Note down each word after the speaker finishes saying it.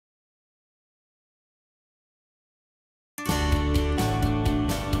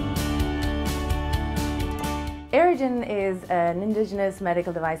Aerogen is an indigenous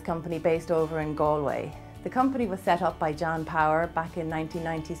medical device company based over in Galway. The company was set up by John Power back in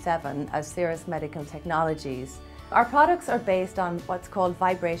 1997 as Cirrus Medical Technologies. Our products are based on what's called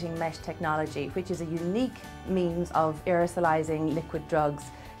vibrating mesh technology, which is a unique means of aerosolizing liquid drugs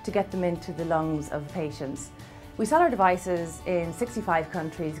to get them into the lungs of patients. We sell our devices in 65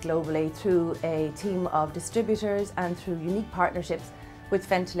 countries globally through a team of distributors and through unique partnerships with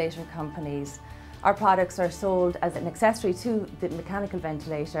ventilator companies. Our products are sold as an accessory to the mechanical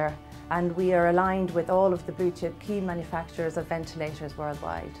ventilator, and we are aligned with all of the blue chip key manufacturers of ventilators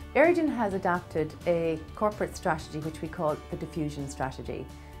worldwide. Aerogen has adapted a corporate strategy which we call the diffusion strategy.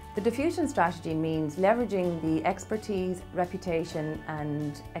 The diffusion strategy means leveraging the expertise, reputation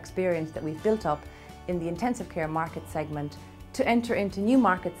and experience that we've built up in the intensive care market segment to enter into new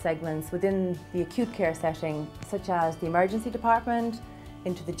market segments within the acute care setting, such as the emergency department,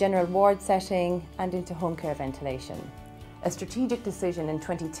 into the general ward setting and into home care ventilation. A strategic decision in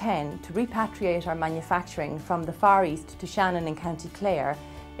 2010 to repatriate our manufacturing from the Far East to Shannon in County Clare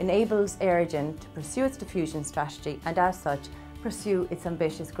enables Aerogen to pursue its diffusion strategy and as such pursue its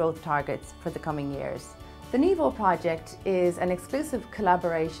ambitious growth targets for the coming years. The Nevo project is an exclusive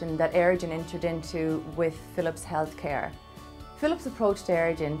collaboration that Aerogen entered into with Philips Healthcare. Philips approached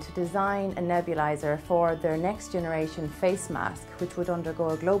Aerogen to design a nebulizer for their next generation face mask, which would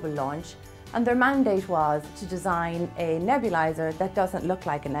undergo a global launch, and their mandate was to design a nebulizer that doesn't look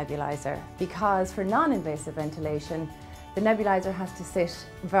like a nebulizer, because for non-invasive ventilation, the nebulizer has to sit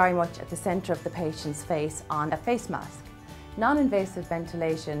very much at the centre of the patient's face on a face mask. Non-invasive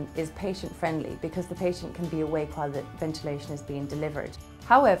ventilation is patient-friendly because the patient can be awake while the ventilation is being delivered.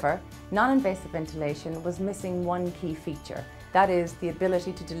 However, non-invasive ventilation was missing one key feature. That is the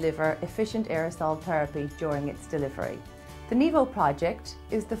ability to deliver efficient aerosol therapy during its delivery. The Nevo project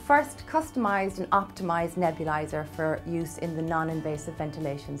is the first customised and optimised nebulizer for use in the non-invasive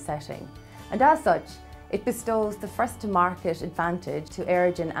ventilation setting. And as such, it bestows the first-to-market advantage to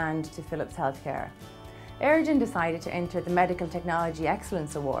Aerogen and to Philips Healthcare. Aerogen decided to enter the Medical Technology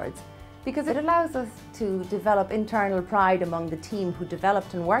Excellence Awards because it allows us to develop internal pride among the team who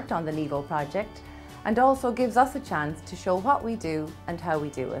developed and worked on the Nevo project, and also gives us a chance to show what we do and how we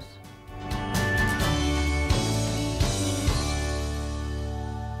do it.